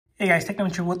Hey guys,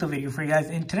 Technoventure with a video for you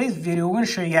guys. In today's video, we're going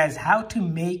to show you guys how to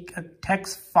make a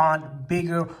text font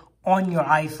bigger on your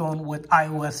iPhone with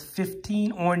iOS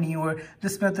 15 or newer.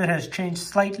 This method has changed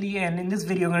slightly, and in this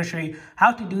video, I'm going to show you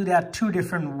how to do that two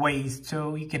different ways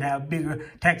so you can have bigger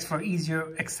text for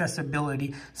easier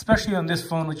accessibility, especially on this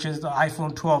phone, which is the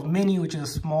iPhone 12 mini, which is a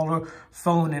smaller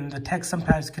phone, and the text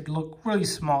sometimes could look really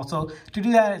small. So to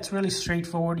do that, it's really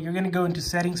straightforward. You're going to go into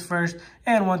settings first,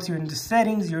 and once you're into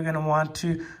settings, you're going to want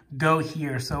to go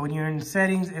here. So when you're in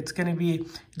settings, it's going to be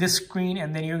this screen,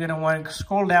 and then you're going to want to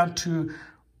scroll down to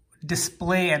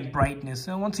display and brightness.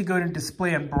 So once you go to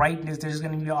display and brightness, there's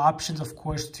going to be options, of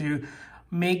course, to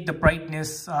make the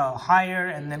brightness higher,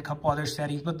 and then a couple other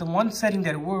settings. But the one setting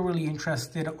that we're really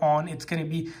interested on, it's going to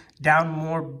be down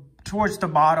more towards the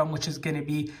bottom, which is going to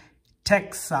be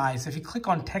text size. If you click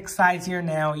on text size here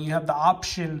now, you have the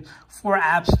option for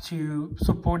apps to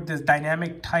support this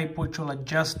dynamic type, which will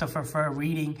adjust the preferred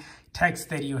reading text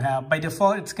that you have. By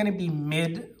default, it's going to be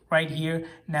mid right here.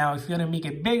 Now, if you want to make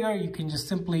it bigger, you can just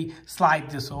simply slide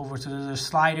this over. So there's a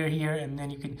slider here, and then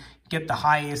you can get the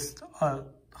highest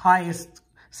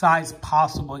size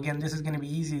possible. Again, this is going to be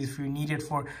easy if you need it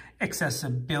for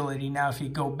accessibility. Now, if you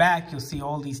go back, you'll see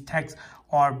all these texts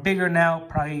are bigger now,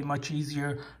 probably much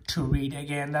easier to read.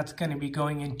 Again, that's going to be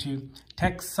going into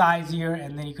text size here,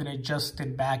 and then you can adjust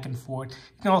it back and forth.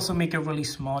 You can also make it really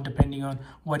small depending on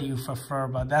what you prefer,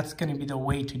 but that's going to be the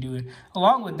way to do it.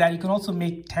 Along with that, you can also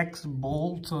make text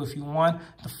bold. So if you want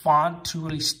the font to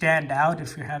really stand out,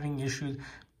 if you're having issues,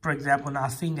 for example,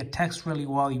 not seeing the text really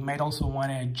well, you might also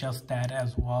want to adjust that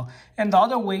as well. And the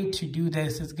other way to do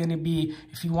this is going to be,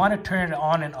 if you want to turn it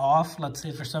on and off, let's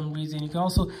say for some reason, you can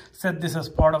also set this as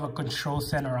part of a control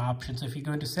center option. So if you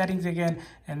go into settings again,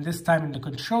 and this time in the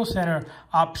control center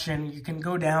option, you can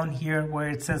go down here where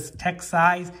it says text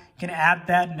size. You can add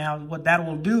that. Now, what that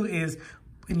will do is,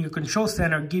 in your control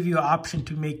center, give you an option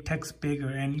to make text bigger,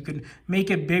 and you can make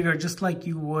it bigger just like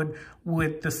you would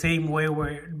with the same way,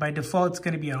 where by default it's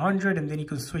going to be 100, and then you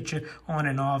can switch it on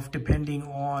and off depending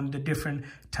on the different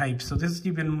types. So this is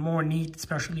even more neat,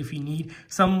 especially if you need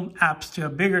some apps to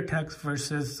have bigger text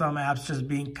versus some apps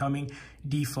just coming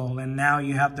default. And now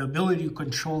you have the ability to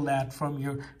control that from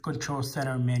your control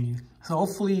center menu. So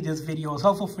hopefully this video is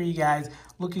helpful for you guys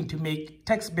looking to make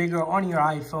text bigger on your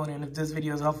iPhone. And if this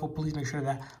video is helpful, please make sure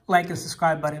that like and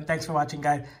subscribe button. Thanks for watching,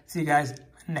 guys. See you guys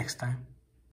next time.